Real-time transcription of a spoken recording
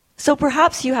So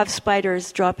perhaps you have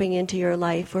spiders dropping into your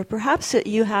life, or perhaps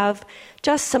you have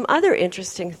just some other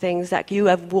interesting things that you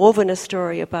have woven a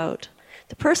story about.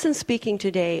 The person speaking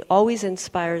today always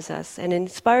inspires us and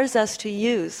inspires us to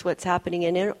use what's happening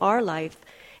in our life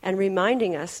and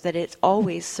reminding us that it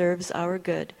always serves our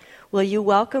good. Will you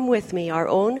welcome with me our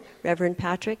own Reverend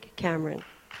Patrick Cameron?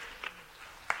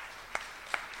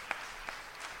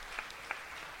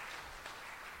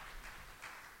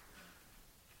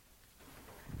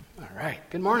 All right,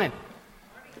 good morning.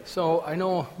 So I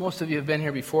know most of you have been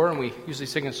here before, and we usually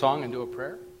sing a song and do a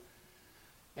prayer.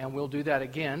 And we'll do that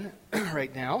again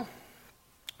right now.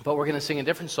 But we're going to sing a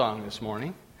different song this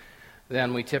morning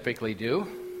than we typically do.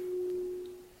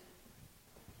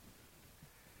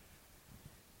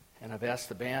 And I've asked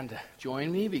the band to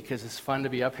join me because it's fun to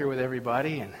be up here with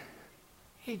everybody. And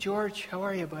hey, George, how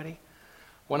are you, buddy?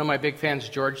 One of my big fans,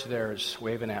 George, there is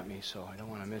waving at me, so I don't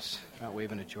want to miss not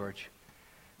waving at George.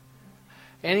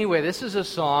 Anyway, this is a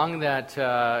song that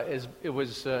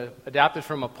was adapted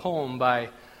from a poem by,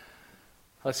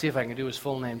 let's see if I can do his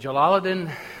full name,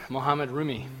 Jalaluddin Muhammad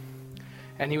Rumi.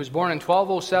 And he was born in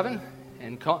 1207,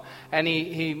 and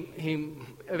he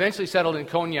eventually settled in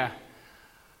Konya,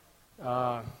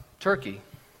 Turkey.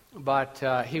 But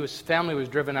his family was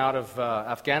driven out of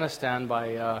Afghanistan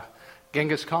by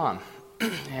Genghis Khan,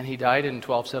 and he died in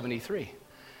 1273.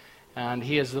 And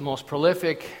he is the most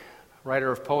prolific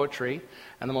writer of poetry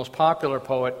and the most popular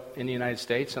poet in the United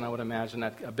States, and I would imagine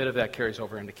that a bit of that carries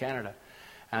over into Canada.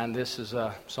 And this is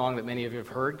a song that many of you have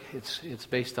heard. It's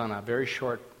based on a very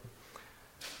short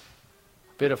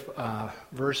bit of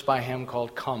verse by him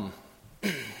called Come.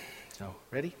 So,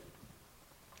 ready?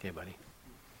 Okay, buddy.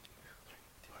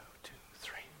 1, 2,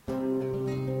 3.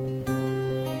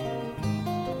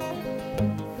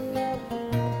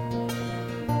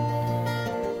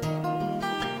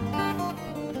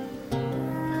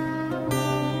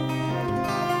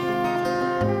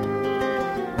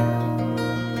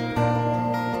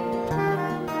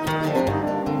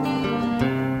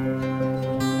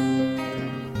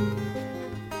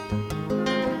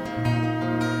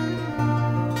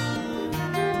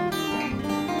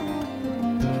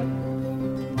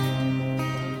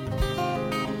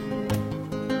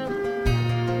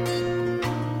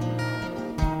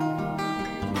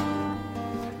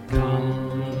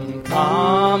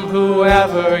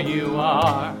 Whoever you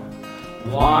are,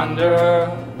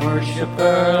 wanderer,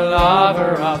 worshiper,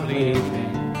 lover of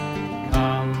leaving,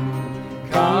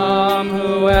 come,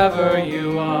 whoever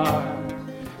you are.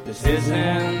 This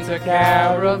isn't a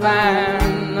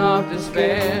caravan of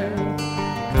despair.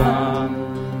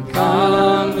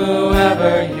 Come,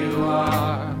 whoever you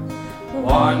are,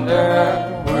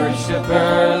 wanderer,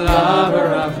 worshiper,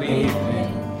 lover of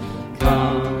leaving,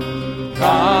 come,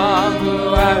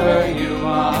 whoever you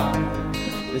are.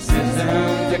 This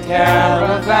isn't a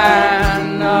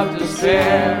caravan of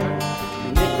despair,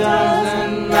 and it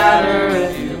doesn't matter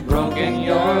if you've broken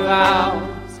your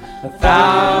vows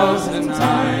 1,000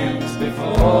 times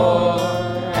before,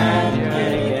 and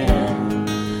yet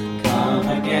again, come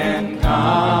again,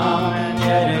 come, and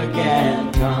yet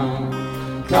again,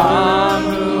 come,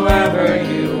 whoever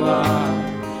you are,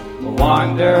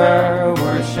 wanderer,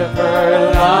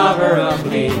 worshiper, lover of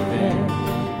leaving,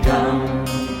 come,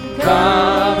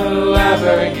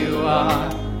 whoever you are.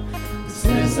 This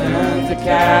isn't a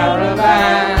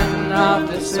caravan of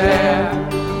despair.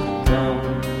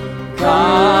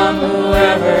 Come,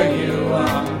 whoever you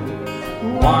are.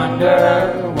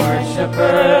 Wanderer,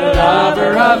 worshiper,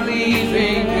 lover of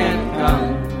leaving, and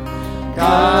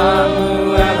come,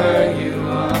 whoever you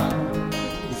are.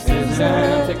 This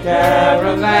isn't a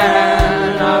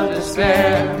caravan of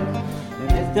despair.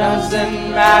 It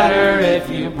doesn't matter if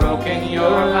you've broken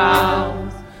your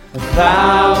vows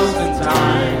 1,000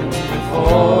 times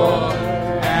before,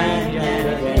 and yet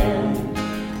again,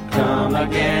 come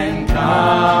again,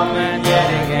 come, and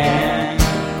yet again,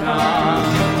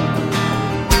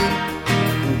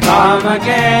 come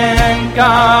again,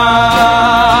 come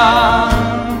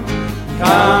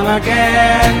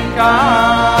again, come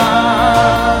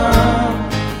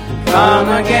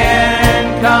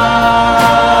again,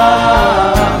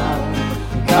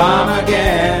 come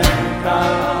again,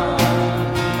 come.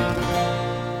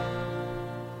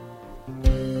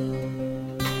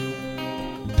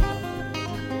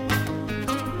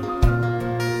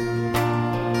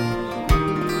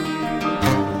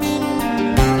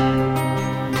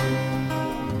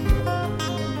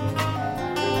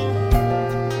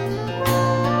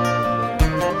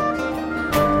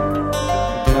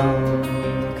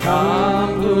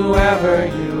 Come, whoever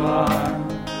you are,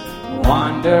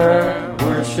 wanderer,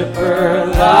 worshiper,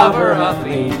 lover of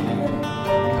leaving,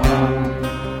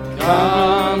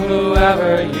 Come,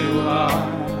 whoever you are.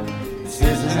 This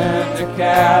isn't a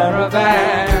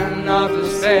caravan of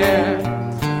despair.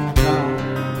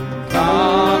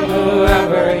 Come,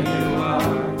 whoever you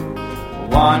are.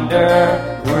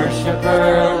 Wanderer,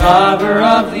 worshiper, lover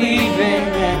of leaving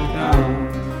and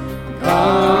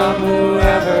come,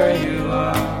 whoever you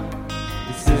are.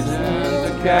 This isn't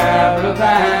a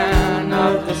caravan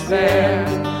of despair.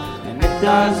 And it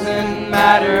doesn't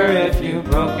matter if you've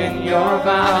broken your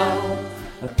vow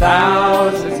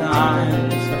 1,000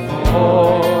 times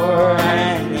before,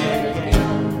 and yet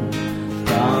again.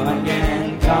 Come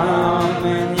again, come,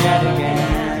 and yet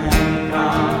again,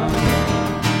 come.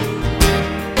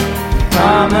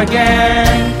 Come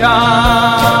again, come.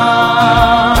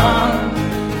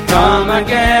 Come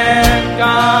again,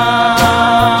 come.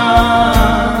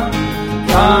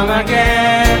 Come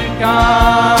again,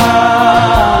 come.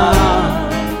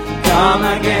 Come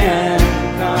again,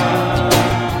 come.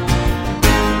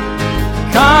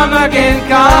 Come again,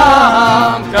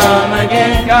 come. Come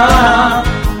again, come.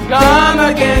 Come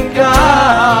again, come.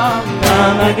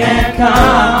 Come again,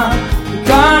 come.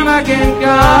 Come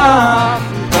again, come.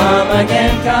 Come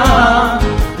again, come.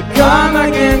 Come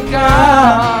again,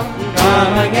 come.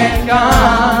 Come again,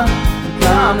 come.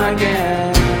 Come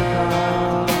again,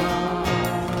 come.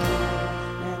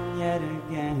 And yet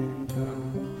again, come.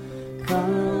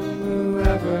 Come,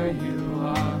 whoever you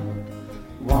are.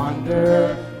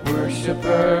 Wanderer,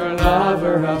 worshiper,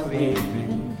 lover of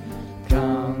leaving.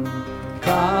 Come,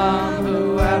 come,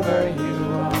 whoever you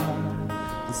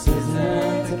are. This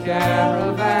isn't a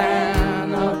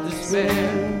caravan of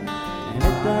despair. And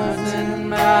it doesn't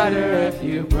matter if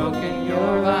you've broken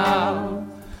your vow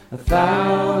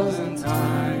 1,000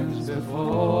 times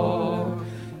before,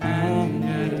 and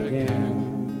yet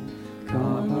again,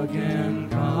 come again,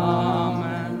 come,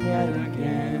 and yet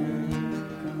again,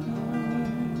 come.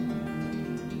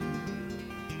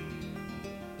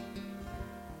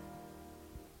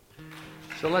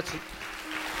 So let's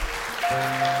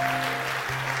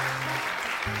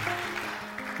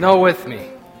know with me,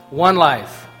 one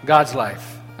life, God's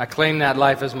life. I claim that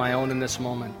life as my own in this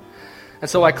moment. And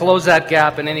so I close that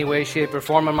gap in any way, shape, or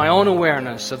form in my own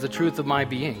awareness of the truth of my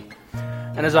being.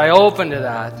 And as I open to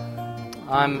that,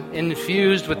 I'm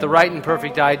infused with the right and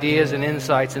perfect ideas and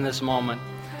insights in this moment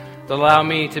that allow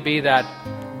me to be that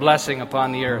blessing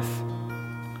upon the earth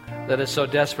that is so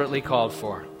desperately called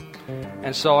for.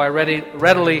 And so I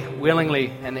readily,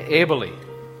 willingly, and ably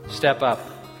step up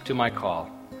to my call.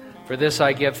 For this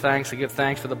I give thanks. I give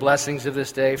thanks for the blessings of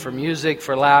this day, for music,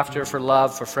 for laughter, for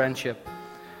love, for friendship,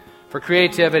 for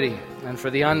creativity, and for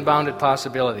the unbounded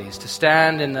possibilities to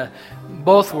stand in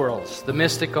both worlds, the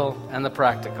mystical and the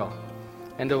practical,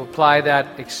 and to apply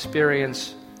that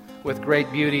experience with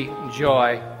great beauty,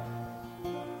 joy,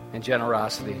 and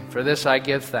generosity. For this I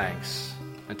give thanks.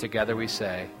 And together we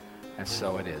say, and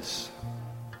so it is.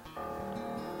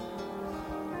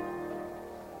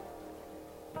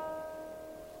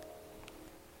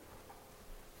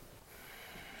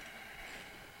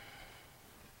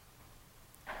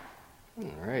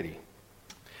 Alrighty.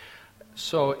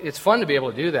 So it's fun to be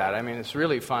able to do that. I mean, it's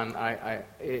really fun.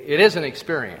 It is an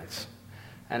experience.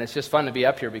 And it's just fun to be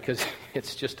up here because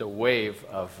it's just a wave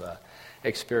of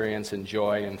experience and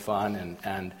joy and fun.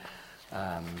 And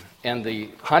the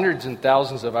hundreds and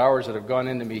thousands of hours that have gone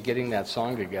into me getting that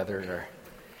song together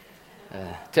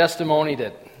are testimony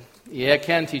that, yeah, it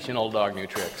can teach an old dog new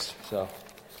tricks. So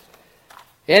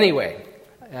anyway,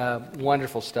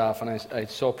 wonderful stuff, and I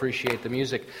so appreciate the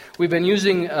music. We've been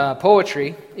using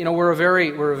poetry. You know, we're a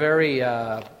very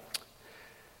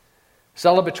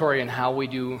celebratory in how we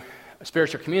do a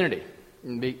spiritual community,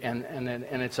 and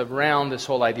it's around this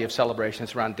whole idea of celebration.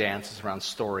 It's around dance. It's around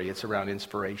story. It's around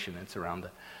inspiration. It's around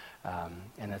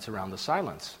the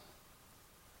silence.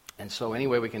 And so, any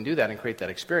way we can do that and create that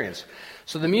experience.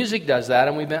 So the music does that,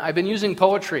 and I've been using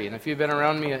poetry. And if you've been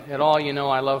around me at all, you know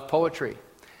I love poetry.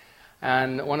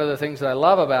 And one of the things that I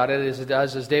love about it is it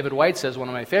does, as David White says, one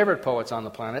of my favorite poets on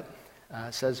the planet,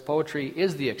 says poetry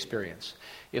is the experience.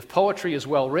 If poetry is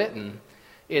well written,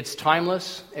 it's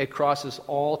timeless, it crosses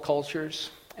all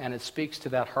cultures, and it speaks to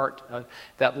that heart,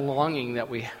 that longing that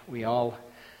we all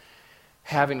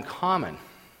have in common.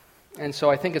 And so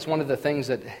I think it's one of the things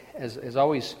that has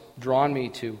always drawn me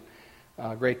to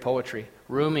great poetry.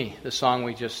 Rumi, the song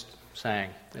we just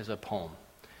sang, is a poem.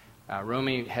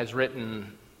 Rumi has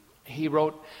written... Rumi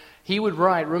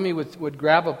would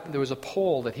grab there was a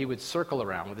pole that he would circle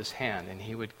around with his hand, and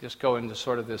he would just go into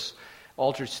sort of this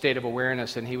altered state of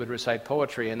awareness, and he would recite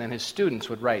poetry, and then his students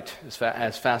would write as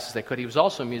fast as they could. He was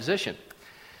also a musician.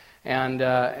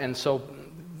 And so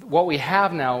what we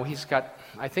have now, he's got,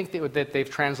 I think that they've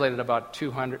translated about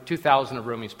 2,000 of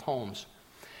Rumi's poems.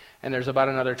 And there's about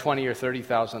another 20 or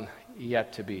 30,000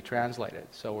 yet to be translated.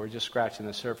 So we're just scratching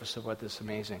the surface of what this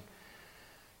amazing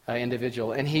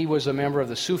individual. And he was a member of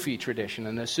the Sufi tradition.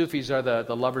 And the Sufis are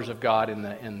the lovers of God in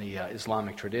the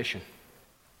Islamic tradition.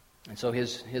 And so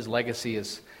his legacy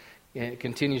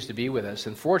continues to be with us.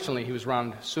 And fortunately, he was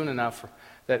around soon enough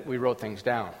that we wrote things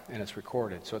down and it's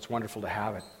recorded. So it's wonderful to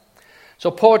have it. So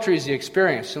poetry is the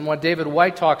experience. And what David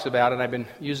Whyte talks about, and I've been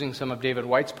using some of David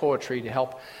Whyte's poetry to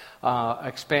help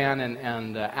expand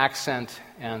and accent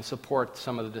and support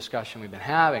some of the discussion we've been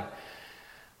having.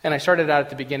 And I started out at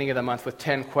the beginning of the month with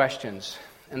 10 questions.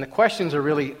 And the questions are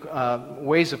really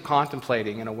ways of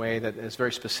contemplating in a way that is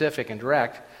very specific and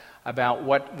direct about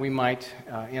what we might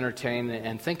entertain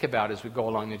and think about as we go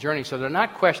along the journey. So they're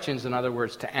not questions, in other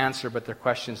words, to answer, but they're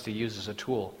questions to use as a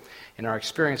tool in our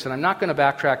experience. And I'm not going to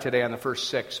backtrack today on the first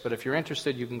 6, but if you're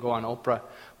interested, you can go on Oprah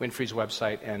Winfrey's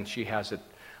website, and she has it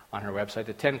on her website,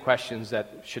 the 10 questions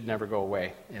that should never go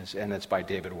away, and it's by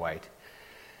David Whyte.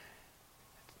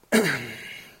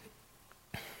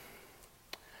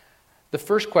 The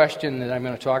first question that I'm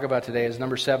going to talk about today is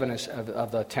number 7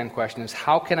 of the 10 questions.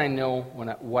 How can I know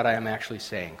what I am actually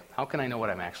saying? How can I know what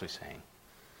I'm actually saying?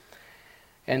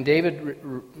 And David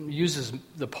uses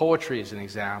the poetry as an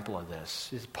example of this.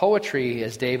 His poetry,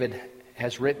 as David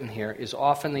has written here, is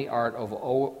often the art of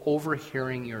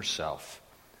overhearing yourself,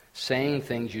 saying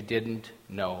things you didn't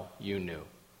know you knew.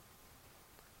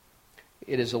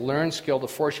 It is a learned skill to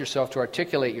force yourself to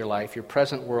articulate your life, your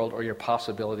present world, or your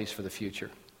possibilities for the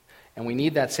future. And we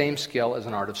need that same skill as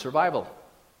an art of survival.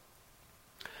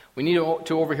 We need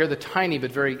to overhear the tiny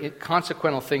but very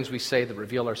consequential things we say that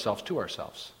reveal ourselves to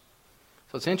ourselves.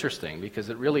 So it's interesting because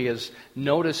it really is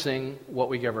noticing what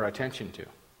we give our attention to.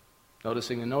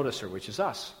 Noticing the noticer, which is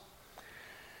us.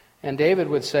 And David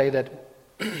would say that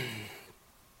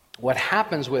what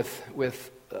happens with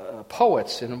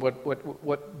poets and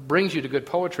what brings you to good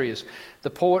poetry is the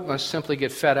poet must simply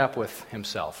get fed up with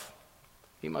himself.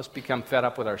 He must become fed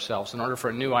up with ourselves in order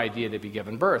for a new idea to be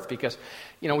given birth. Because,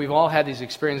 we've all had these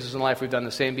experiences in life. We've done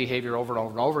the same behavior over and over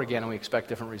and over again, and we expect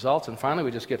different results. And finally, we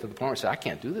just get to the point where we say, I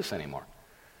can't do this anymore.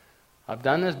 I've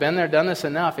done this, been there, done this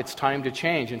enough. It's time to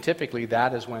change. And typically,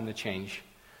 that is when the change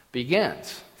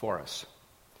begins for us.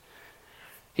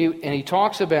 He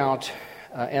talks about,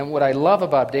 and what I love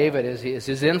about David is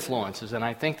his influences. And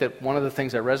I think that one of the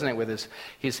things I resonate with is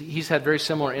he's had very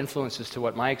similar influences to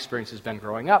what my experience has been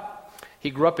growing up. He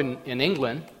grew up in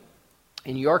England,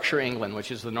 in Yorkshire, England,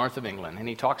 which is the north of England, and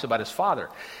he talks about his father.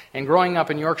 And growing up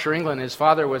in Yorkshire, England, his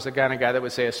father was the kind of guy that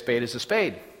would say a spade is a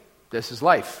spade. This is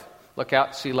life. Look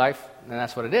out, see life, and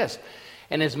that's what it is.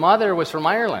 And his mother was from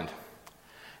Ireland.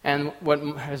 And what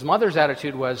his mother's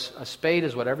attitude was, a spade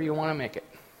is whatever you want to make it.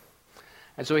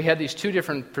 And so he had these two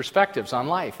different perspectives on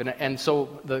life. And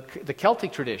so the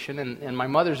Celtic tradition, and my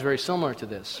mother's very similar to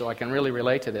this, so I can really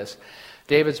relate to this.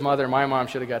 David's mother and my mom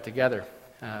should have got together.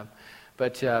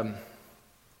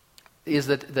 Is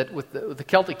that with the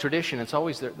Celtic tradition, it's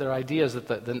always their idea is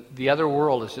that the other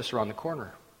world is just around the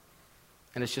corner.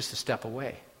 And it's just a step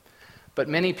away. But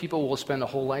many people will spend a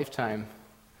whole lifetime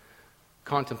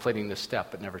contemplating this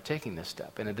step, but never taking this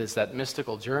step. And it is that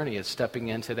mystical journey, is stepping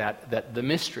into the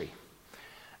mystery.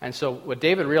 And so what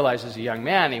David realized as a young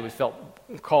man, he felt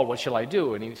called, what shall I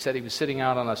do? And he said he was sitting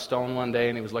out on a stone one day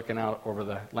and he was looking out over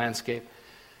the landscape.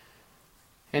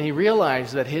 And he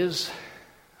realized that his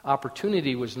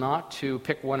opportunity was not to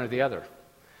pick one or the other.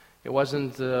 It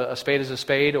wasn't a spade is a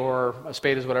spade or a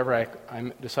spade is whatever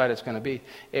I decide it's going to be.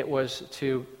 It was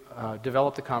to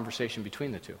develop the conversation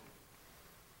between the two.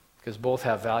 Because both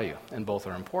have value and both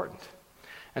are important.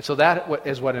 And so that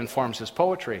is what informs his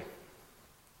poetry.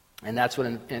 And that's what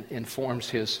informs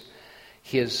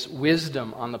his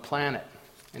wisdom on the planet.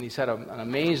 And he's had an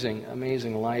amazing,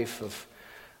 amazing life of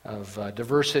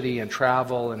diversity and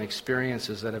travel and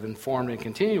experiences that have informed and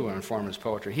continue to inform his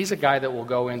poetry. He's a guy that will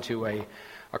go into a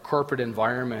corporate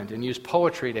environment and use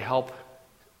poetry to help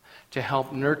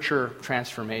nurture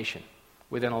transformation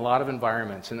within a lot of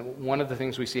environments. And one of the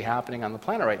things we see happening on the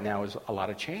planet right now is a lot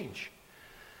of change.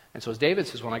 And so as David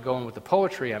says, when I go in with the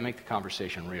poetry, I make the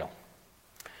conversation real.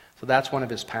 So that's one of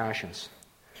his passions.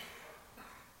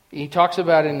 He talks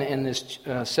about in this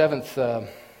seventh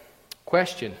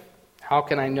question, how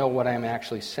can I know what I'm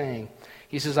actually saying?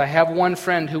 He says, I have one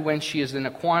friend who, when she is in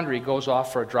a quandary, goes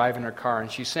off for a drive in her car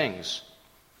and she sings.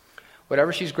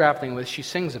 Whatever she's grappling with, she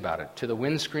sings about it, to the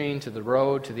windscreen, to the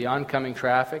road, to the oncoming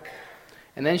traffic.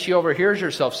 And then she overhears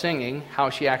herself singing how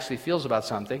she actually feels about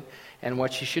something and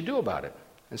what she should do about it.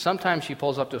 And sometimes she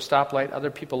pulls up to a stoplight, other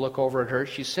people look over at her,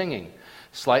 she's singing,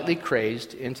 slightly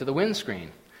crazed into the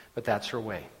windscreen, but that's her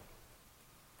way.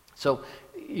 So,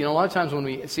 a lot of times when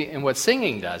we see, and what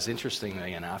singing does,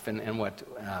 interestingly enough, and what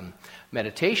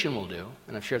meditation will do,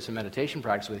 and I've shared some meditation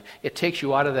practice with you, it takes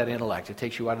you out of that intellect, it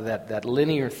takes you out of that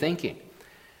linear thinking,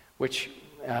 which,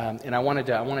 and I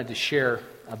wanted to share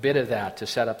a bit of that to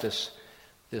set up this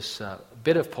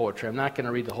bit of poetry. I'm not going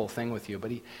to read the whole thing with you,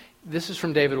 but this is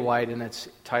from David White, and it's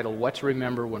titled, What to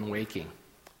Remember When Waking.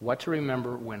 What to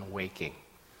Remember When Waking.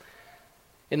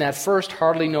 In that first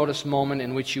hardly noticed moment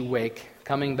in which you wake,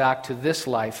 coming back to this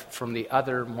life from the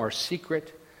other, more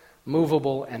secret,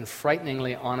 movable, and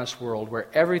frighteningly honest world where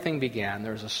everything began,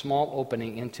 there's a small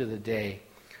opening into the day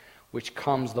which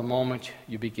comes the moment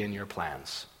you begin your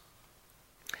plans.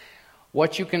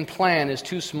 What you can plan is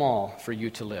too small for you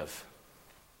to live.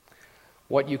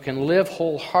 What you can live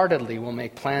wholeheartedly will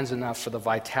make plans enough for the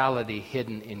vitality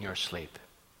hidden in your sleep.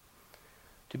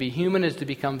 To be human is to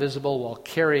become visible while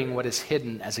carrying what is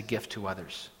hidden as a gift to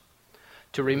others.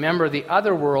 To remember the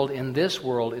other world in this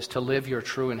world is to live your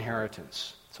true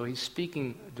inheritance. So he's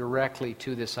speaking directly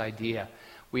to this idea.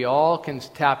 We all can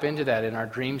tap into that in our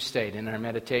dream state, in our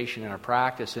meditation, in our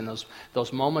practice, in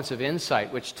those moments of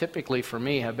insight, which typically for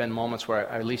me have been moments where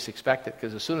I least expect it,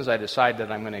 because as soon as I decide that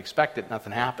I'm going to expect it,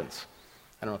 nothing happens.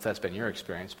 I don't know if that's been your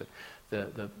experience, but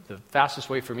the fastest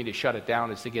way for me to shut it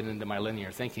down is to get into my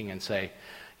linear thinking and say,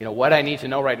 what I need to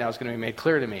know right now is going to be made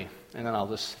clear to me, and then I'll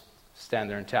just stand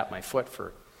there and tap my foot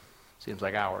for, seems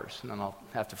like hours, and then I'll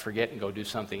have to forget and go do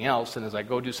something else, and as I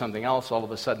go do something else, all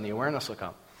of a sudden the awareness will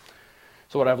come.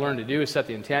 So what I've learned to do is set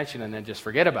the intention and then just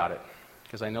forget about it,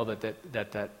 because I know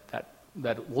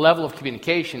that level of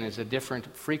communication is a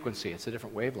different frequency, it's a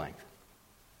different wavelength.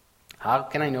 How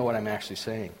can I know what I'm actually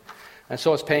saying? And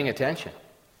so it's paying attention.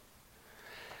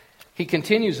 He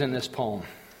continues in this poem,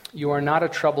 You are not a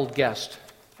troubled guest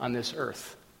on this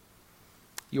earth.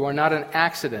 You are not an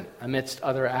accident amidst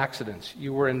other accidents.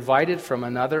 You were invited from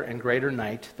another and greater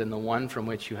night than the one from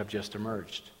which you have just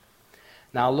emerged.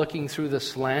 Now looking through the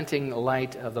slanting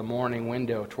light of the morning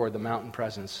window toward the mountain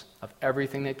presence of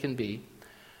everything that can be,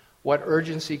 what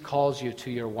urgency calls you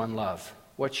to your one love?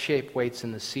 What shape waits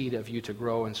in the seed of you to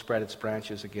grow and spread its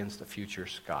branches against the future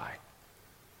sky?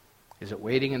 Is it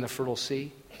waiting in the fertile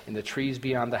sea, in the trees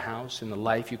beyond the house, in the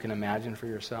life you can imagine for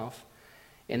yourself?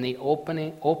 In the open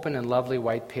and lovely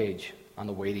white page on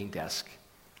the waiting desk.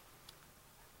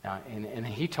 Now, and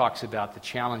he talks about the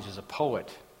challenge as a poet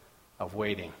of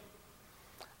waiting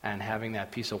and having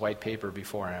that piece of white paper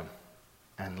before him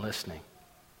and listening.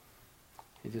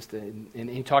 And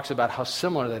he talks about how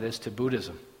similar that is to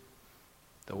Buddhism,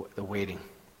 the waiting.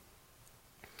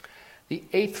 The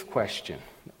eighth question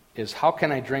is, how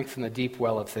can I drink from the deep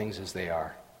well of things as they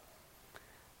are?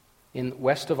 In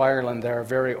west of Ireland, there are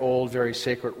very old, very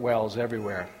sacred wells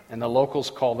everywhere, and the locals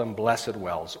call them blessed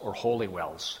wells or holy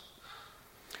wells.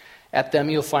 At them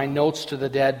you'll find notes to the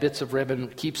dead, bits of ribbon,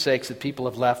 keepsakes that people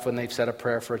have left when they've said a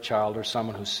prayer for a child or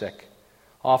someone who's sick.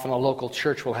 Often a local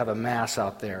church will have a mass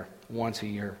out there once a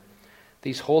year.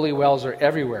 These holy wells are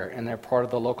everywhere, and they're part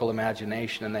of the local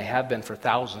imagination, and they have been for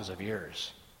thousands of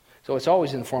years. So it's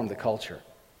always informed the culture.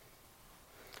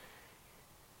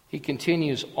 He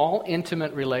continues, all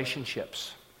intimate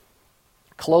relationships,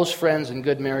 close friends and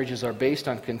good marriages are based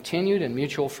on continued and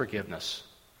mutual forgiveness.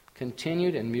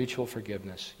 Continued and mutual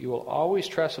forgiveness. You will always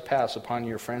trespass upon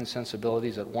your friend's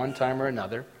sensibilities at one time or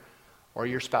another, or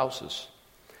your spouse's.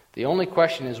 The only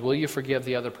question is, will you forgive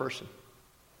the other person?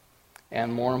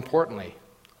 And more importantly,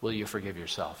 will you forgive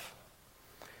yourself?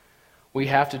 We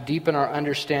have to deepen our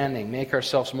understanding, make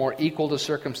ourselves more equal to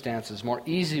circumstances, more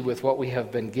easy with what we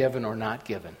have been given or not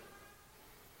given,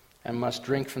 and must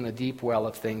drink from the deep well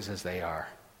of things as they are.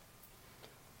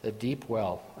 The deep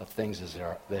well of things as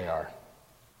they are.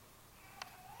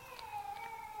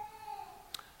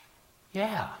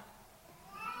 Yeah.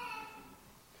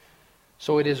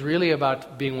 So it is really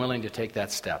about being willing to take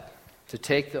that step. To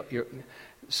take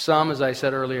some, as I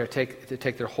said earlier, to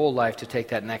take their whole life to take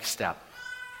that next step.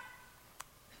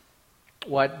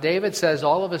 What David says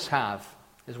all of us have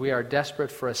is we are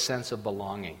desperate for a sense of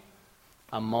belonging,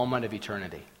 a moment of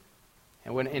eternity.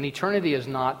 And when an eternity is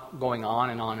not going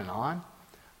on and on and on,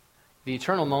 the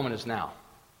eternal moment is now,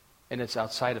 and it's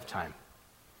outside of time.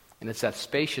 And it's that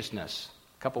spaciousness.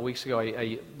 A couple of weeks ago,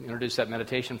 I introduced that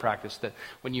meditation practice that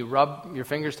when you rub your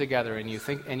fingers together and you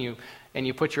think and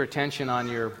you put your attention on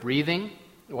your breathing,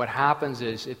 what happens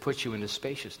is it puts you into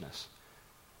spaciousness,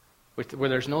 where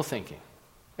there's no thinking.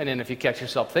 And then if you catch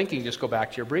yourself thinking, just go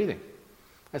back to your breathing.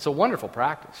 It's a wonderful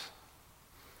practice.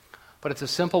 But it's a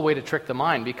simple way to trick the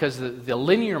mind, because the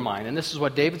linear mind, and this is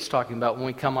what David's talking about, when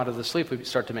we come out of the sleep, we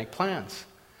start to make plans.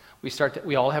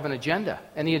 We all have an agenda.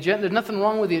 And the agenda, there's nothing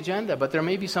wrong with the agenda, but there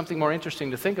may be something more interesting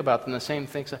to think about than the same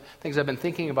things I've been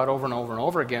thinking about over and over and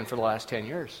over again for the last 10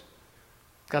 years.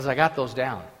 Because I got those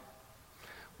down.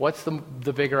 What's the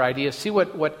bigger idea? See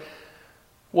what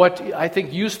I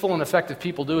think useful and effective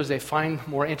people do is they find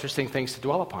more interesting things to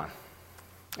dwell upon.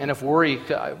 And if worry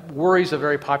is a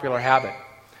very popular habit.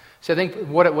 So I think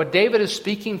what David is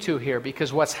speaking to here,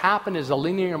 because what's happened is the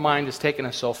linear mind has taken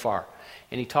us so far.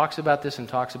 And he talks about this and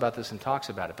talks about this and talks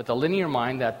about it. But the linear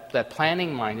mind, that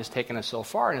planning mind, has taken us so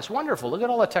far. And it's wonderful. Look at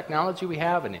all the technology we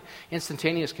have and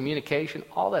instantaneous communication.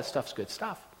 All that stuff's good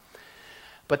stuff.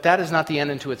 But that is not the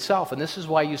end unto itself. And this is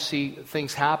why you see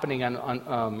things happening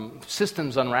on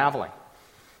systems unraveling.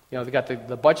 You know, they've got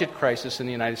the budget crisis in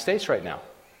the United States right now.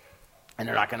 And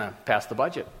they're not going to pass the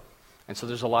budget. And so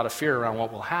there's a lot of fear around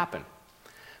what will happen.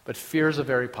 But fear is a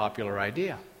very popular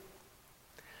idea.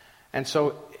 And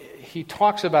so he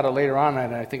talks about it later on,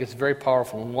 and I think it's very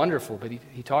powerful and wonderful, but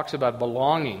he talks about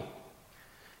belonging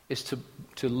is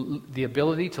to the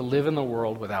ability to live in the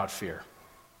world without fear.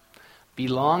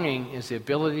 Belonging is the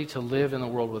ability to live in the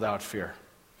world without fear.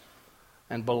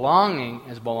 And belonging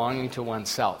is belonging to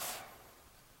oneself.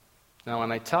 Now,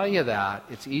 when I tell you that,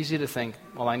 it's easy to think,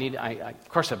 well, of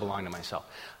course I belong to myself.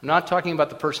 I'm not talking about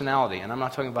the personality, and I'm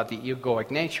not talking about the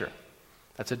egoic nature.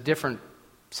 That's a different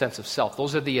sense of self.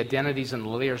 Those are the identities and the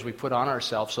layers we put on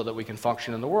ourselves so that we can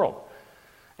function in the world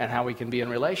and how we can be in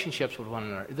relationships with one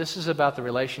another. This is about the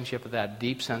relationship of that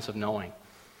deep sense of knowing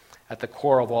at the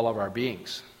core of all of our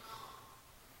beings.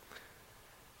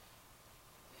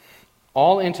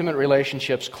 All intimate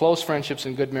relationships, close friendships,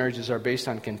 and good marriages are based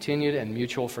on continued and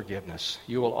mutual forgiveness.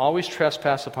 You will always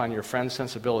trespass upon your friend's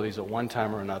sensibilities at one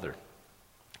time or another,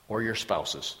 or your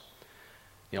spouse's.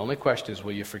 The only question is,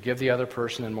 will you forgive the other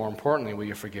person, and more importantly, will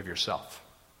you forgive yourself?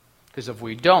 Because if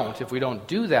we don't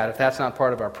do that, if that's not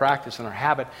part of our practice and our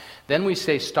habit, then we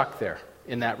stay stuck there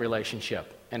in that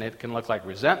relationship. And it can look like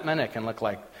resentment, it can look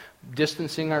like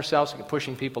distancing ourselves,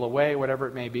 pushing people away, whatever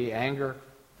it may be, anger.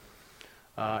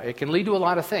 It can lead to a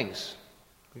lot of things,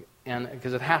 and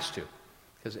because it has to,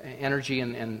 because energy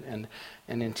and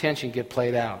intention get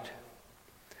played out.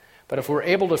 But if we're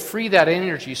able to free that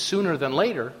energy sooner than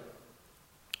later,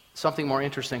 something more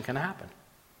interesting can happen.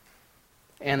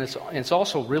 And it's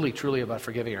also really, truly about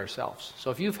forgiving ourselves.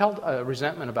 So if you've held a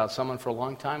resentment about someone for a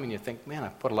long time and you think, man,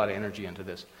 I've put a lot of energy into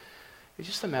this, it's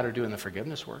just a matter of doing the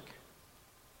forgiveness work.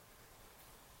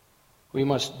 We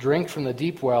must drink from the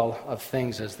deep well of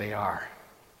things as they are.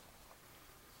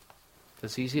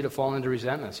 It's easy to fall into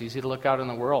resentment. It's easy to look out in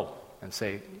the world and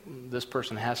say, this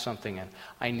person has something and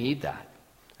I need that.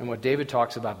 And what David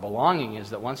talks about belonging is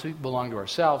that once we belong to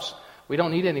ourselves, we don't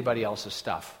need anybody else's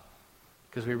stuff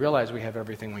because we realize we have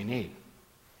everything we need.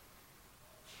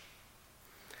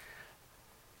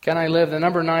 Can I live? The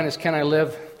number 9 is, can I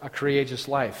live a courageous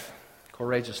life?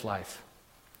 Courageous life.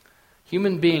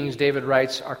 Human beings, David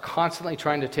writes, are constantly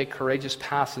trying to take courageous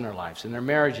paths in their lives, in their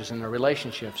marriages, in their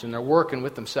relationships, in their work, and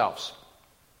with themselves.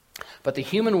 But the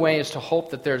human way is to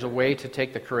hope that there's a way to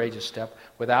take the courageous step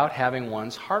without having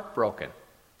one's heart broken.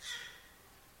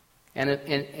 And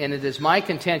it is my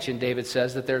contention, David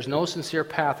says, that there's no sincere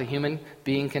path a human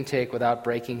being can take without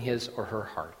breaking his or her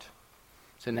heart.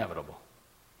 It's inevitable.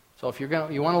 So if you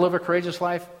want to live a courageous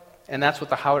life, and that's what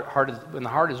the heart is, when the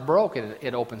heart is broken,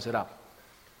 it opens it up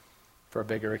for a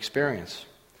bigger experience.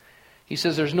 He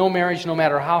says there's no marriage, no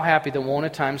matter how happy, that won't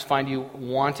at times find you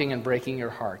wanting and breaking your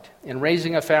heart. In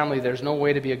raising a family, there's no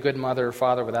way to be a good mother or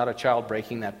father without a child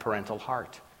breaking that parental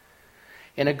heart.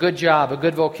 In a good job, a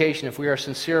good vocation, if we are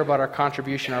sincere about our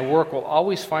contribution, our work will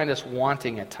always find us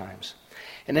wanting at times.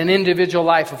 In an individual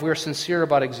life, if we are sincere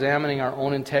about examining our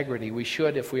own integrity, we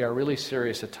should, if we are really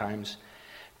serious at times,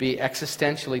 be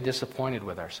existentially disappointed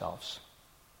with ourselves.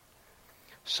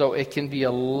 So it can be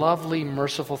a lovely,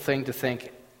 merciful thing to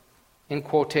think, in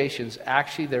quotations,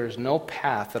 actually there is no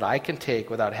path that I can take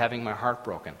without having my heart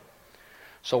broken.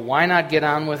 So why not get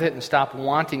on with it and stop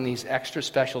wanting these extra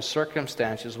special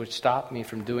circumstances which stop me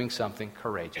from doing something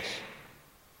courageous?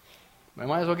 I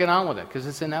might as well get on with it because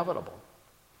it's inevitable.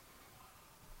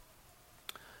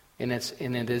 And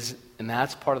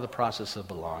that's part of the process of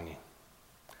belonging.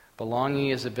 Belonging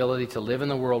is the ability to live in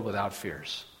the world without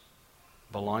fears.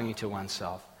 Belonging to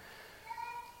oneself.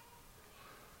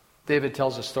 David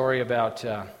tells a story about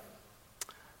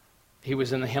he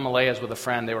was in the Himalayas with a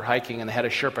friend. They were hiking and they had a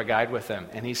Sherpa guide with them.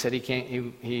 And he said he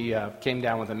came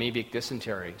down with amoebic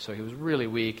dysentery. So he was really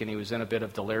weak and he was in a bit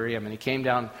of delirium. And he came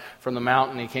down from the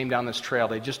mountain. He came down this trail.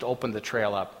 They just opened the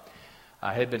trail up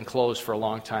had been closed for a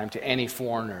long time to any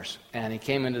foreigners. And he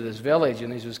came into this village,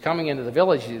 and as he was coming into the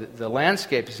village, the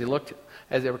landscape,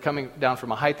 as they were coming down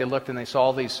from a height, they looked and they saw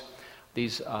all these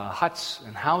huts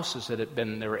and houses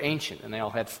they were ancient, and they all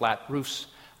had flat roofs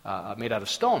made out of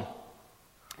stone.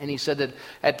 And he said that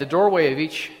at the doorway of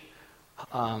each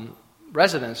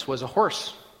residence was a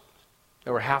horse.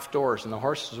 There were half doors, and the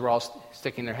horses were all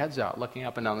sticking their heads out, looking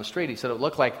up and down the street. He said it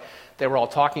looked like they were all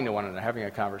talking to one another, having a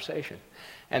conversation.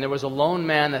 And there was a lone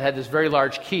man that had this very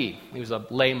large key. He was a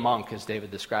lay monk, as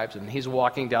David describes him. And he's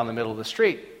walking down the middle of the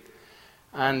street.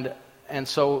 And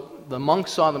so the monk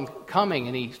saw them coming,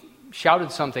 and he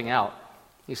shouted something out.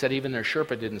 He said even their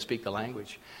Sherpa didn't speak the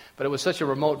language. But it was such a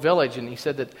remote village, and he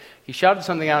said that he shouted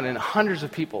something out, and hundreds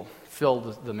of people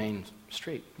filled the main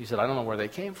street. He said, I don't know where they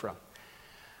came from.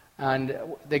 And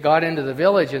they got into the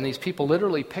village, and these people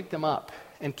literally picked him up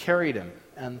and carried him.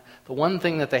 And the one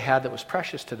thing that they had that was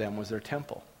precious to them was their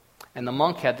temple. And the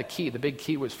monk had the key. The big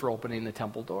key was for opening the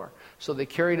temple door. So they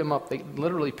carried him up. They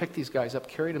literally picked these guys up,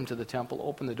 carried him to the temple,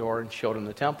 opened the door, and showed him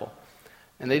the temple.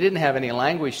 And they didn't have any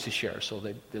language to share, so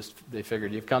they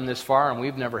figured, you've come this far, and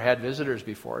we've never had visitors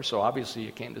before, so obviously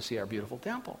you came to see our beautiful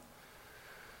temple.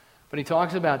 But he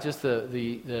talks about just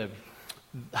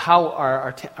how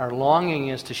our longing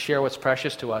is to share what's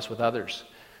precious to us with others.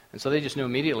 And so they just knew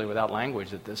immediately without language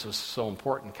that this was so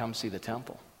important. Come see the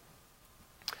temple.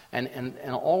 And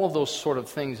all of those sort of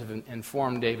things have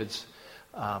informed David's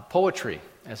poetry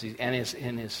in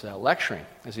his lecturing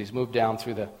as he's moved down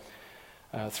through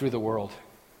the world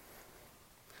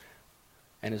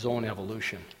and his own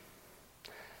evolution.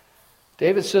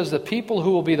 David says the people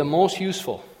who will be the most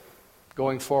useful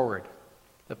going forward,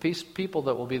 the people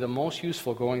that will be the most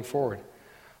useful going forward,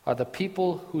 are the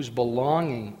people whose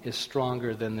belonging is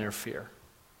stronger than their fear.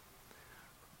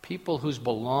 People whose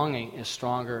belonging is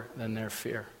stronger than their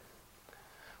fear.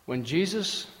 When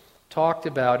Jesus talked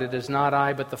about it is not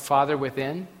I but the Father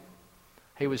within,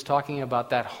 he was talking about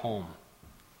that home.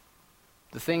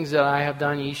 The things that I have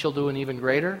done ye shall do and even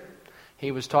greater, he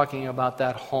was talking about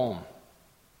that home.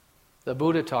 The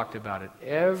Buddha talked about it.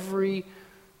 Every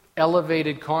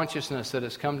elevated consciousness that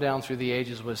has come down through the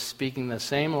ages was speaking the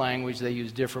same language. They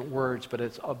use different words, but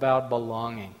it's about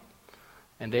belonging.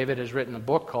 And David has written a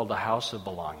book called The House of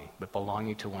Belonging, but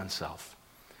belonging to oneself.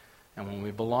 And when we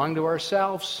belong to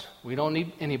ourselves, we don't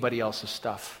need anybody else's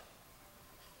stuff.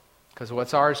 Because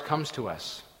what's ours comes to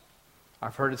us.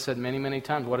 I've heard it said many, many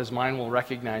times, what is mine will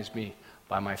recognize me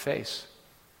by my face.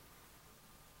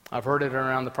 I've heard it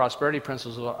around the prosperity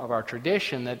principles of our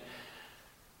tradition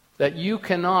that you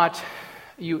cannot,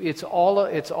 it's all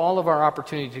of our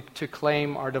opportunity to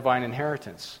claim our divine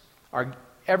inheritance.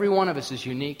 Every one of us is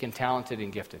unique and talented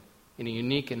and gifted in a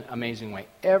unique and amazing way.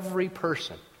 Every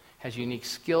person has unique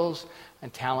skills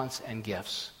and talents and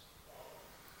gifts.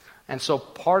 And so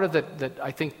part of the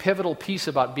I think, pivotal piece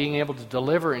about being able to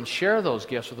deliver and share those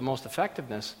gifts with the most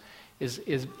effectiveness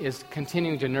is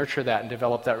continuing to nurture that and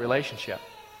develop that relationship.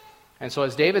 And so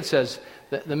as David says,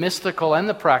 the mystical and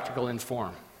the practical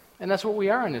inform. And that's what we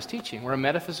are in this teaching. We're a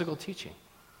metaphysical teaching.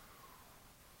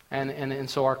 And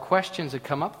so our questions that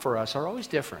come up for us are always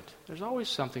different. There's always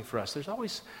something for us. There's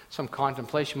always some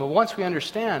contemplation. But once we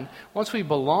understand, once we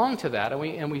belong to that,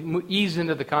 and we ease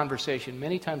into the conversation,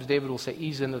 many times David will say,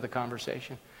 ease into the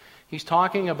conversation. He's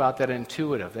talking about that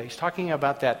intuitive. He's talking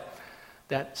about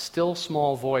that still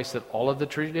small voice that all of the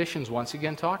traditions once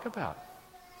again talk about.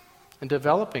 And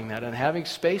developing that and having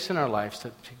space in our lives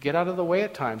to get out of the way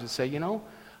at times and say,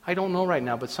 I don't know right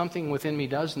now, but something within me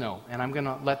does know, and I'm going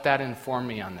to let that inform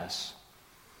me on this.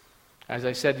 As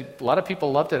I said, a lot of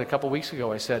people loved it a couple weeks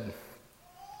ago. I said,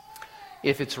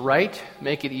 if it's right,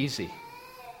 make it easy.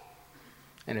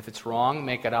 And if it's wrong,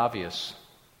 make it obvious.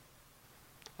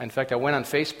 In fact, I went on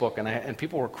Facebook, and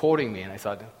people were quoting me, and I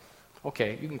thought,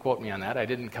 okay, you can quote me on that. I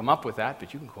didn't come up with that,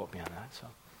 but you can quote me on that. So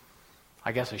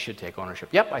I guess I should take ownership.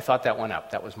 Yep, I thought that one up.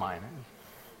 That was mine.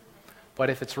 But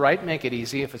if it's right, make it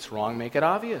easy. If it's wrong, make it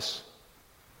obvious.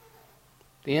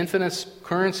 The infinite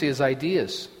currency is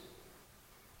ideas.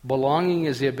 Belonging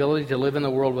is the ability to live in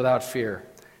the world without fear.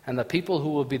 And the people who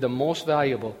will be the most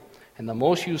valuable and the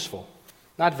most useful,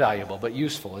 not valuable, but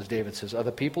useful, as David says, are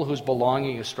the people whose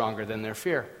belonging is stronger than their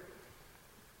fear.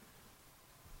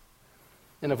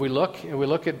 And if we look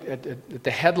at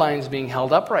the headlines being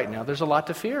held up right now, there's a lot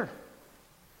to fear,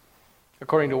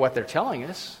 according to what they're telling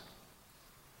us.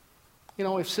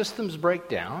 If systems break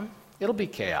down, it'll be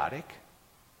chaotic.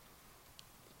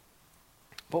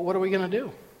 But what are we going to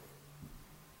do?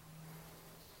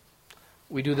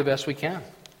 We do the best we can.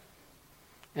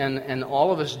 And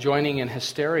all of us joining in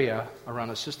hysteria around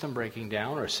a system breaking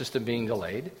down or a system being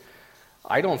delayed,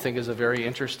 I don't think is a very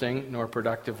interesting nor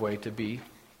productive way to be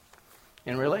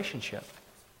in relationship.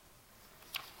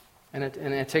 And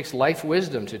it takes life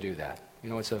wisdom to do that.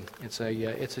 It's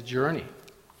a journey.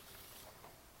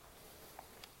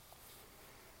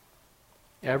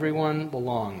 Everyone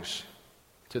belongs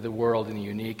to the world in a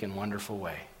unique and wonderful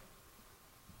way.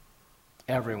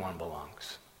 Everyone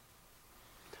belongs.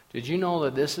 Did you know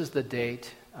that this is the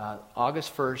date?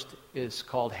 August 1st is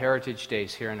called Heritage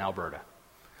Days here in Alberta.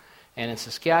 And in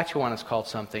Saskatchewan it's called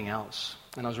something else.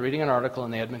 And I was reading an article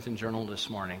in the Edmonton Journal this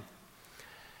morning.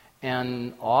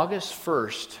 And August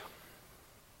 1st,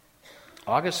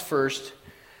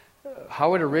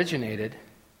 how it originated,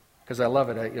 because I love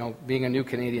it. Being a new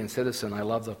Canadian citizen, I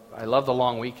love the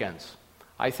long weekends.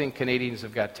 I think Canadians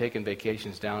have got taken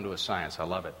vacations down to a science. I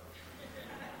love it.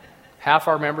 Half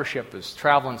our membership is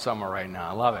traveling somewhere right now.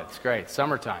 I love it. It's great.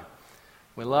 Summertime.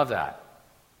 We love that.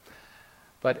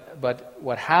 But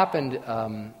what happened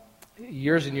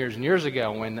years and years and years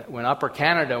ago, when Upper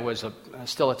Canada was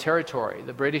still a territory,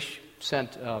 the British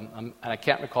sent, and I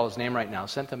can't recall his name right now,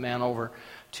 sent a man over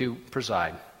to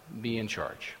preside, be in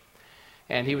charge.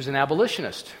 And he was an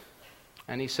abolitionist.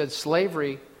 And he said,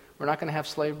 slavery, we're not going to have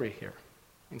slavery here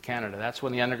in Canada. That's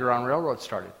when the Underground Railroad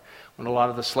started, when a lot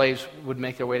of the slaves would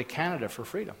make their way to Canada for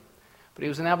freedom. But he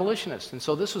was an abolitionist. And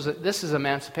so this is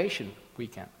Emancipation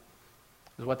Weekend,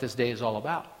 is what this day is all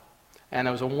about. And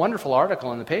it was a wonderful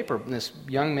article in the paper. And this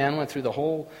young man went through the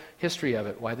whole history of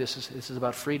it, why this is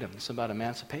about freedom. It's about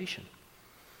emancipation.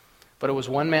 But it was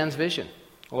one man's vision.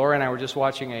 Laura and I were just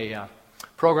watching a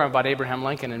program about Abraham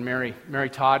Lincoln and Mary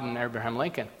Todd and Abraham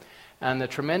Lincoln, and the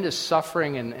tremendous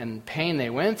suffering and pain they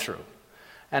went through.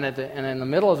 And in the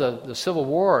middle of the Civil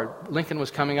War, Lincoln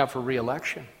was coming up for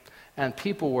re-election, and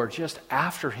people were just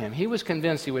after him. He was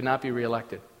convinced he would not be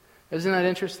re-elected. Isn't that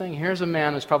interesting? Here's a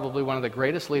man who's probably one of the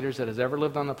greatest leaders that has ever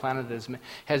lived on the planet, that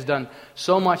has done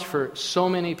so much for so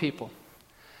many people.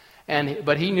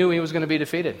 But he knew he was going to be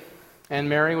defeated. And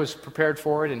Mary was prepared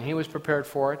for it, and he was prepared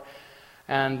for it.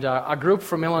 And a group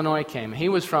from Illinois came.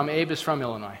 Abe is from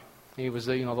Illinois. He was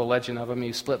the legend of him. He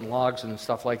was splitting logs and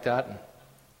stuff like that.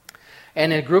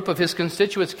 And a group of his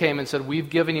constituents came and said, we've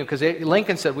given you, because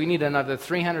Lincoln said, we need another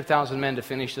 300,000 men to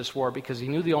finish this war, because he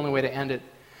knew the only way to end it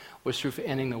was through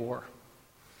ending the war.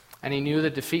 And he knew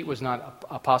that defeat was not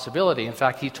a possibility. In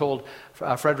fact, he told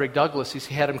Frederick Douglass,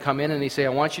 he had him come in and he said, I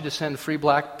want you to send free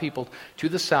black people to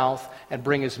the South and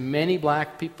bring as many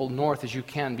black people north as you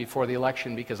can before the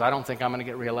election, because I don't think I'm going to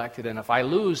get reelected, and if I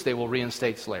lose, they will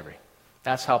reinstate slavery.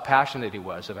 That's how passionate he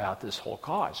was about this whole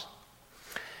cause.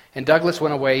 And Douglass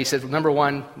went away. He said, number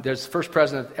one, there's the first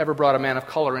president that ever brought a man of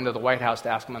color into the White House to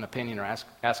ask him an opinion or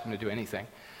ask him to do anything.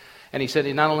 And he said,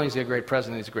 not only is he a great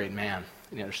president, he's a great man.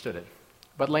 And he understood it.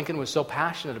 But Lincoln was so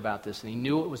passionate about this, and he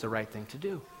knew it was the right thing to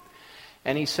do.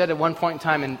 And he said at one point in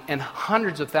time, and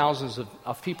hundreds of thousands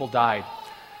of people died,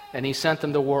 and he sent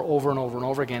them to war over and over and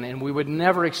over again, and we would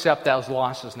never accept those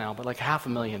losses now, but like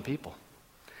 500,000 people.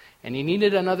 And he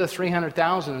needed another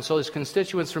 300,000, and so his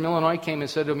constituents from Illinois came and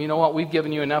said to him, you know what, we've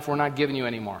given you enough, we're not giving you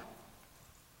any more.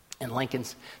 And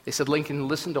they said, Lincoln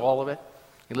listened to all of it.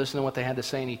 He listened to what they had to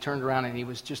say, and he turned around and he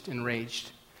was just enraged.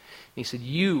 And he said,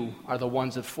 you are the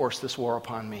ones that forced this war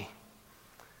upon me.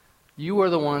 You are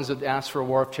the ones that asked for a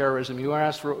war of terrorism. You are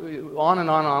asked for on and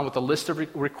on and on with the list of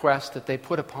requests that they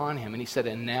put upon him. And he said,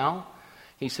 and now,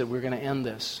 he said, we're going to end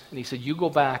this. And he said, you go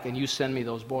back and you send me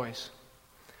those boys.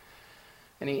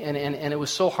 And it was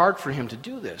so hard for him to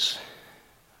do this.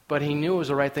 But he knew it was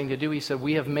the right thing to do. He said,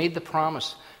 we have made the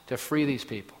promise to free these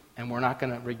people, and we're not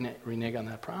going to renege on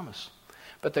that promise.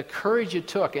 But the courage it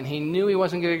took, and he knew he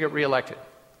wasn't going to get reelected.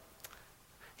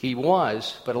 He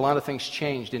was, but a lot of things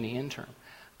changed in the interim.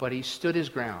 But he stood his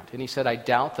ground, and he said, I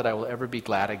doubt that I will ever be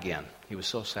glad again. He was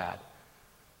so sad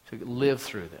to live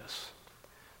through this.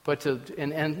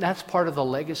 And that's part of the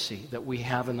legacy that we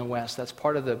have in the West. That's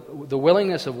part of the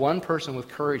willingness of one person with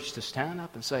courage to stand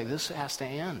up and say, this has to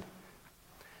end.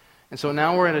 And so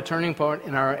now we're at a turning point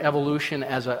in our evolution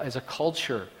as a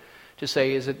culture to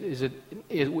say,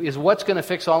 is what's going to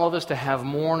fix all of us to have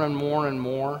more and more and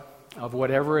more of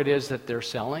whatever it is that they're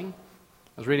selling?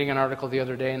 I was reading an article the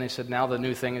other day, and they said now the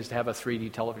new thing is to have a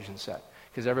 3D television set,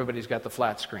 because everybody's got the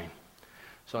flat screen.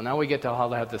 So now we get to how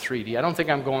to have the 3D. I don't think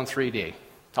I'm going 3D.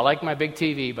 I like my big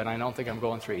TV, but I don't think I'm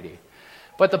going 3D.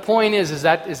 But the point is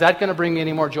that going to bring me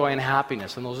any more joy and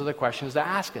happiness? And those are the questions to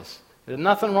ask us. There's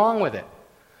nothing wrong with it.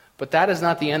 But that is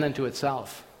not the end unto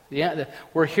itself.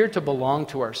 We're here to belong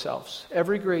to ourselves.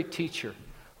 Every great teacher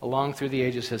along through the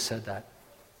ages has said that.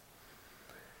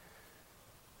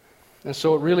 And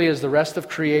so it really is the rest of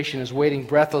creation is waiting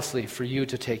breathlessly for you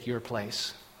to take your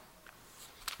place.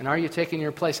 And are you taking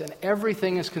your place? And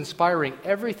everything is conspiring.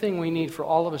 Everything we need for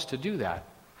all of us to do that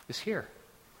is here.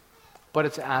 But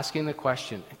it's asking the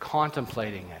question,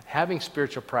 contemplating it, having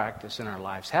spiritual practice in our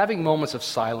lives, having moments of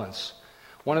silence.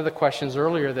 One of the questions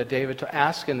earlier that David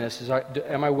asked in this is,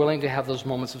 am I willing to have those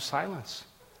moments of silence?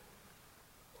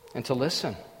 And to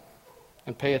listen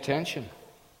and pay attention.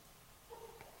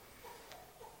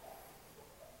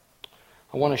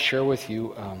 I want to share with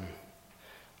you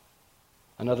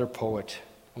another poet.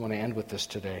 I want to end with this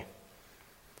today.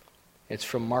 It's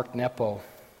from Mark Nepo.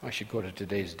 I should go to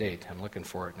today's date. I'm looking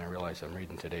for it, and I realize I'm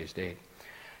reading today's date.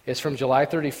 It's from July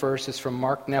 31st. It's from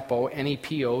Mark Nepo,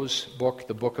 N-E-P-O's book,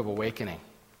 The Book of Awakening.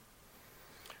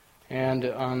 And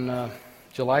on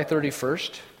July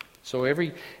 31st, so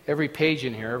every page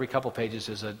in here, every couple pages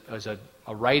is a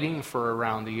writing for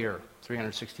around the year,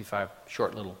 365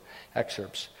 short little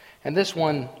excerpts. And this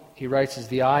one, he writes, is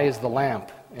 "The eye is the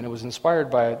lamp," and it was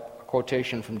inspired by a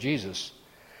quotation from Jesus.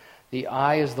 "The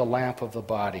eye is the lamp of the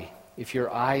body. If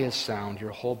your eye is sound,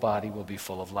 your whole body will be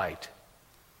full of light."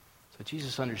 So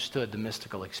Jesus understood the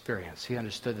mystical experience. He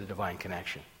understood the divine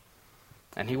connection.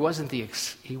 And he wasn't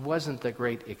the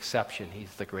great exception.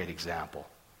 He's the great example.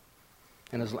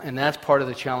 And that's part of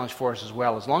the challenge for us as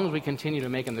well. As long as we continue to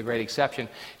make him the great exception,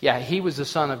 yeah, he was the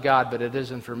Son of God, but it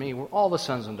isn't for me. We're all the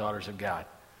sons and daughters of God.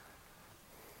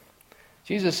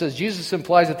 Jesus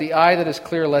implies that the eye that is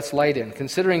clear lets light in.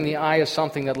 Considering the eye as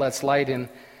something that lets light in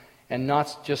and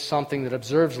not just something that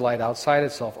observes light outside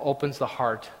itself opens the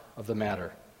heart of the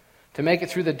matter. To make it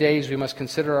through the days, we must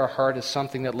consider our heart as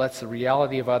something that lets the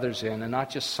reality of others in and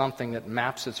not just something that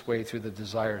maps its way through the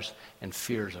desires and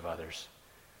fears of others.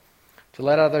 To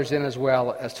let others in as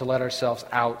well as to let ourselves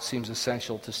out seems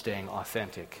essential to staying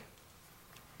authentic.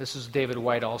 This is David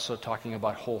White also talking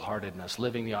about wholeheartedness,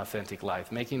 living the authentic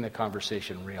life, making the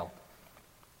conversation real.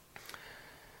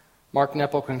 Mark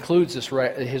Nepo concludes his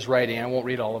writing. I won't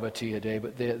read all of it to you today,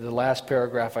 but the last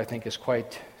paragraph I think is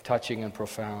quite touching and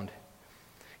profound.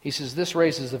 He says, "This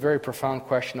raises the very profound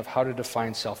question of how to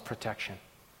define self-protection.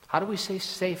 How do we stay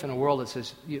safe in a world that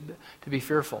says to be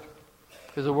fearful?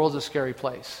 Because the world's a scary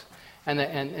place.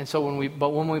 And so when we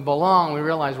belong, we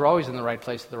realize we're always in the right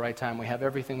place at the right time. We have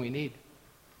everything we need.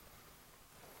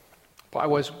 I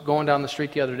was going down the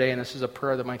street the other day, and this is a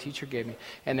prayer that my teacher gave me,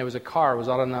 and there was a car. It was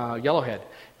out on Yellowhead.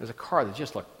 There was a car that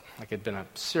just looked like it had been a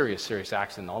serious, serious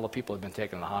accident. All the people had been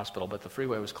taken to the hospital, but the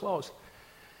freeway was closed.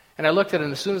 And I looked at it,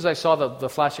 and as soon as I saw the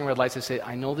flashing red lights, I said,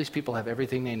 I know these people have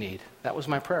everything they need. That was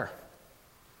my prayer.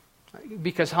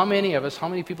 Because how many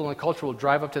people in the culture will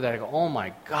drive up to that and go, oh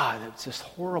my God, it's just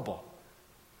horrible.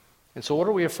 And so what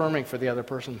are we affirming for the other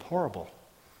person? Horrible.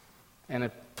 And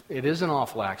it is an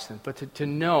awful accident, but to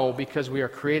know, because we are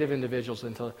creative individuals,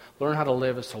 and to learn how to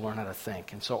live is to learn how to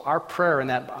think. And so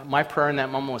my prayer in that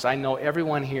moment was, I know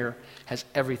everyone here has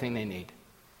everything they need.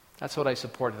 That's what I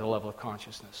support at the level of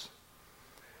consciousness.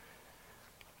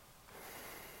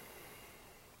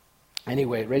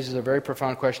 Anyway, it raises a very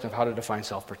profound question of how to define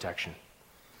self-protection.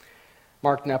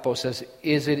 Mark Nepo says,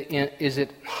 is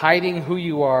it hiding who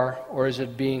you are, or is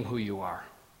it being who you are?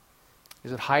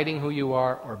 Is it hiding who you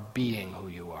are or being who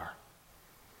you are?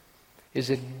 Is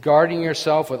it guarding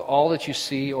yourself with all that you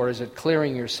see, or is it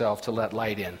clearing yourself to let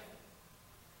light in?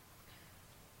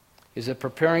 Is it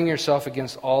preparing yourself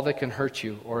against all that can hurt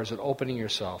you, or is it opening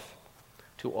yourself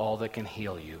to all that can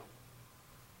heal you?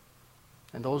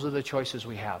 And those are the choices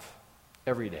we have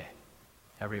every day,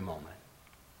 every moment.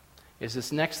 Is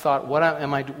this next thought, what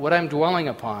I'm dwelling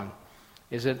upon,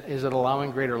 is it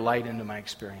allowing greater light into my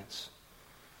experience?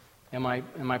 Am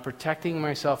I protecting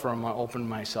myself, or am I opening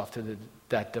myself to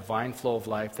that divine flow of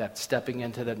life, that stepping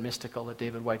into that mystical that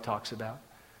David White talks about,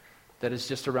 that is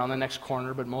just around the next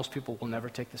corner, but most people will never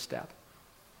take the step?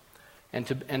 And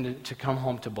to come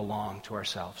home to belong to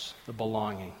ourselves, the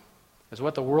belonging. Because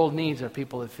what the world needs are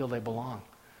people that feel they belong.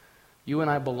 You and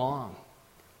I belong.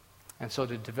 And so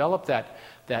to develop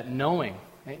that knowing,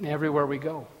 and everywhere we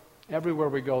go,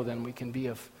 then we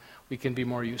can be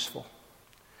more useful.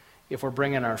 If we're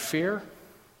bringing our fear,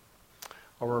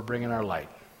 or we're bringing our light.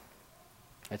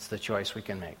 It's the choice we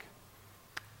can make.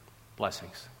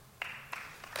 Blessings.